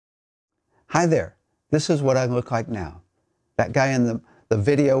Hi there, this is what I look like now. That guy in the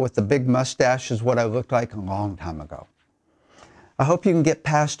video with the big mustache is what I looked like a long time ago. I hope you can get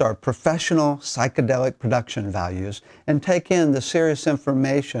past our professional psychedelic production values and take in the serious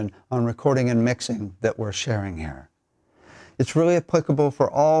information on recording and mixing that we're sharing here. It's really applicable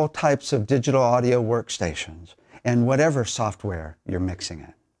for all types of digital audio workstations and whatever software you're mixing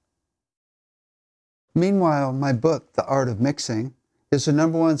in. Meanwhile, my book, The Art of Mixing, is the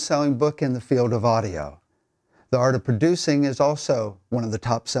 #1 selling book in the field of audio. The Art of Producing is also one of the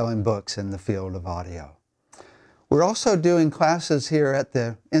top-selling books in the field of audio. We're also doing classes here at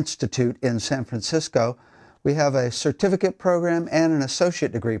the Institute in San Francisco. We have a certificate program and an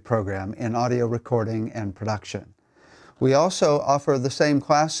associate degree program in audio recording and production. We also offer the same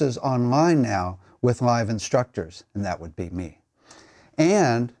classes online now with live instructors, and that would be me.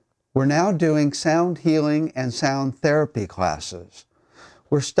 And we're now doing sound healing and sound therapy classes.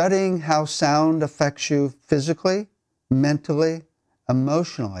 We're studying how sound affects you physically, mentally,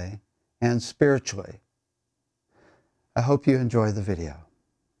 emotionally, and spiritually. I hope you enjoy the video.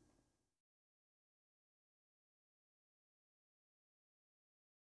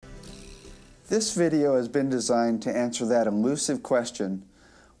 This video has been designed to answer that elusive question,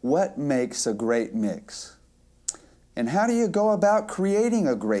 what makes a great mix? And how do you go about creating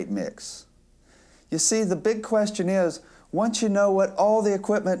a great mix? You see, the big question is, once you know what all the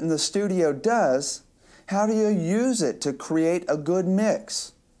equipment in the studio does, how do you use it to create a good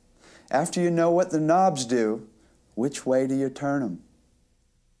mix? After you know what the knobs do, which way do you turn them?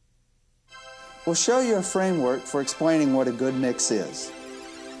 We'll show you a framework for explaining what a good mix is.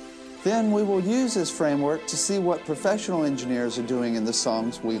 Then we will use this framework to see what professional engineers are doing in the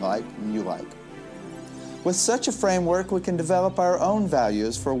songs we like and you like. With such a framework, we can develop our own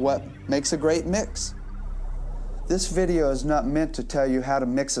values for what makes a great mix. This video is not meant to tell you how to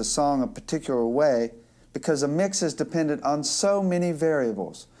mix a song a particular way, because a mix is dependent on so many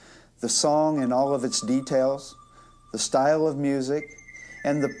variables. The song and all of its details, the style of music,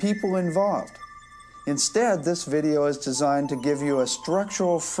 and the people involved. Instead, this video is designed to give you a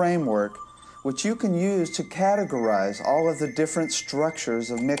structural framework which you can use to categorize all of the different structures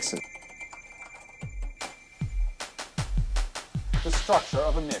of mixes. The structure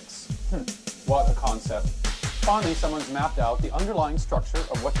of a mix. What a concept. Finally, someone's mapped out the underlying structure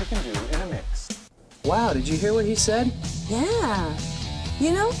of what you can do in a mix. Wow, did you hear what he said? Yeah.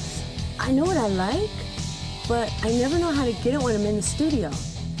 You know, I know what I like, but I never know how to get it when I'm in the studio.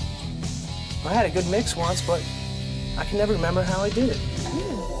 I had a good mix once, but I can never remember how I did it.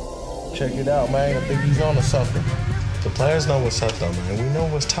 Check it out, man. I think he's on to something. The players know what's up, though, man. We know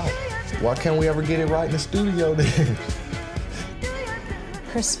what's tight. Why can't we ever get it right in the studio, then?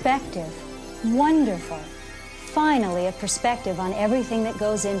 Perspective. Wonderful. Finally, a perspective on everything that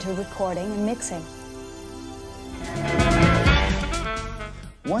goes into recording and mixing.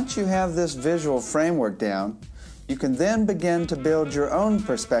 Once you have this visual framework down, you can then begin to build your own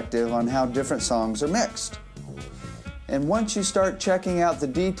perspective on how different songs are mixed. And once you start checking out the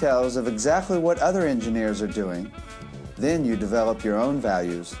details of exactly what other engineers are doing, then you develop your own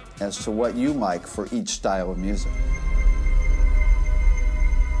values as to what you like for each style of music.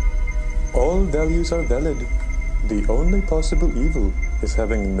 All values are valid. The only possible evil is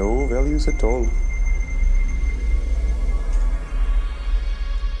having no values at all.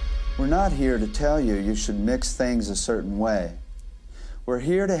 We're not here to tell you you should mix things a certain way. We're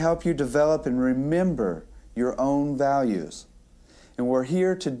here to help you develop and remember your own values. And we're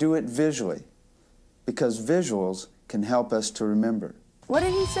here to do it visually, because visuals can help us to remember. What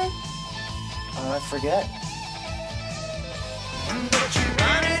did he say? I forget.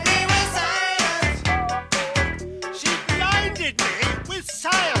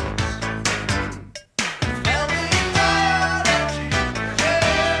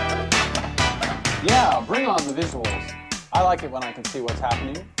 Yeah, bring on the visuals. I like it when I can see what's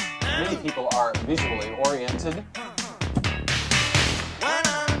happening. Many people are visually oriented.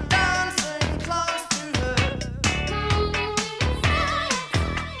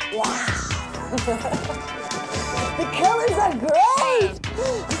 Wow! The colors are great!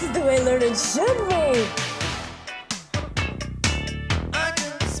 This is the way learning should be.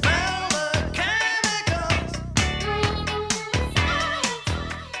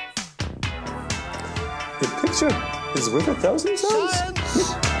 The picture is worth 1,000 sounds.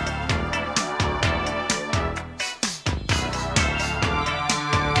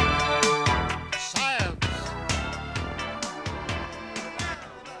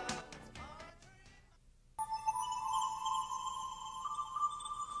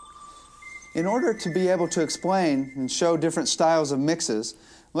 In order to be able to explain and show different styles of mixes,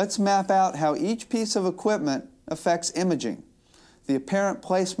 let's map out how each piece of equipment affects imaging, the apparent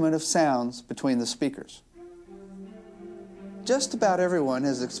placement of sounds between the speakers. Just about everyone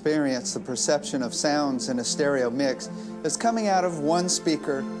has experienced the perception of sounds in a stereo mix as coming out of one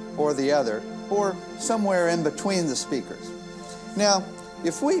speaker or the other, or somewhere in between the speakers. Now,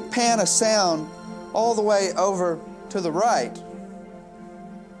 if we pan a sound all the way over to the right,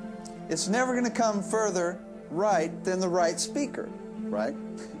 it's never going to come further right than the right speaker, right?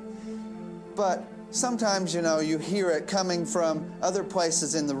 But sometimes, you know, you hear it coming from other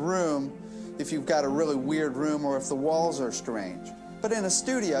places in the room if you've got a really weird room or if the walls are strange. But in a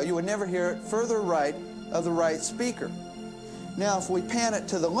studio, you would never hear it further right of the right speaker. Now, if we pan it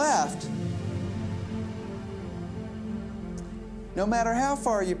to the left, no matter how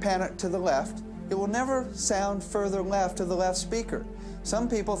far you pan it to the left, it will never sound further left of the left speaker. Some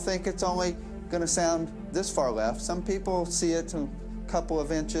people think it's only going to sound this far left. Some people see it a couple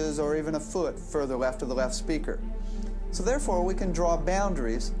of inches or even a foot further left of the left speaker. So therefore, we can draw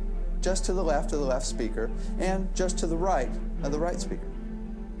boundaries just to the left of the left speaker and just to the right of the right speaker.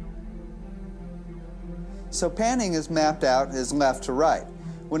 So panning is mapped out as left to right.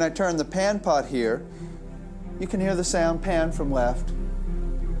 When I turn the pan pot here, you can hear the sound pan from left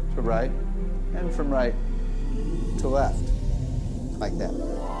to right and from right to left, like that.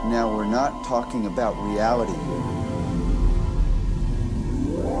 Now, we're not talking about reality here.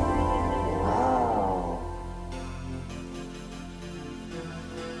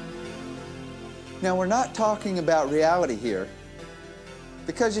 Now, we're not talking about reality here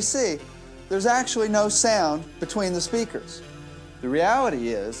because, you see, there's actually no sound between the speakers. The reality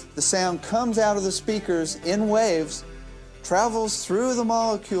is the sound comes out of the speakers in waves, travels through the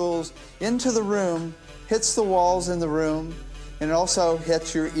molecules into the room, hits the walls in the room, and it also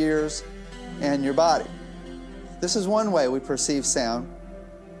hits your ears and your body. This is one way we perceive sound.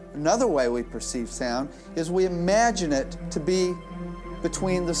 Another way we perceive sound is we imagine it to be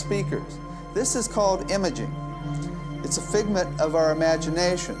between the speakers. This is called imaging. It's a figment of our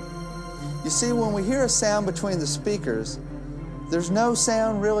imagination. You see, when we hear a sound between the speakers, there's no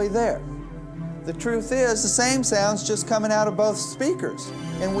sound really there. The truth is, the same sound's just coming out of both speakers,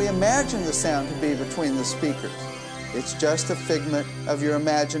 and we imagine the sound to be between the speakers. It's just a figment of your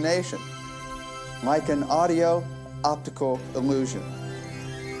imagination, like an audio-optical illusion.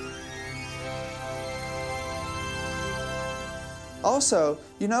 Also,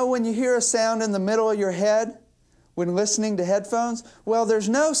 you know when you hear a sound in the middle of your head when listening to headphones? Well, there's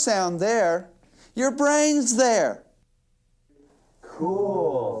no sound there. Your brain's there.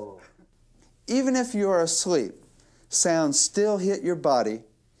 Cool. Even if you are asleep, sounds still hit your body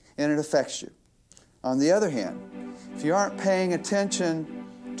and it affects you. On the other hand, if you aren't paying attention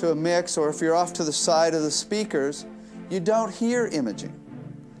to a mix or if you're off to the side of the speakers, you don't hear imaging.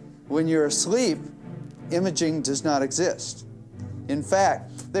 When you're asleep, imaging does not exist. In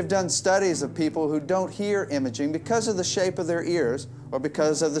fact, they've done studies of people who don't hear imaging because of the shape of their ears or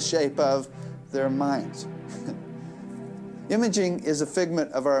because of the shape of their minds. Imaging is a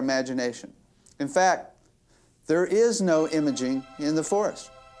figment of our imagination. In fact, there is no imaging in the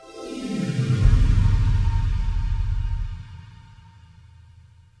forest.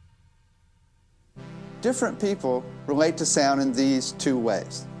 Different people relate to sound in these two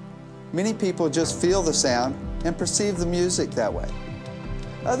ways. Many people just feel the sound and perceive the music that way.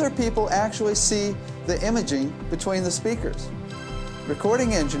 Other people actually see the imaging between the speakers.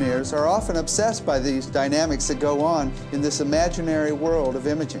 Recording engineers are often obsessed by these dynamics that go on in this imaginary world of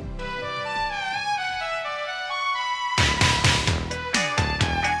imaging.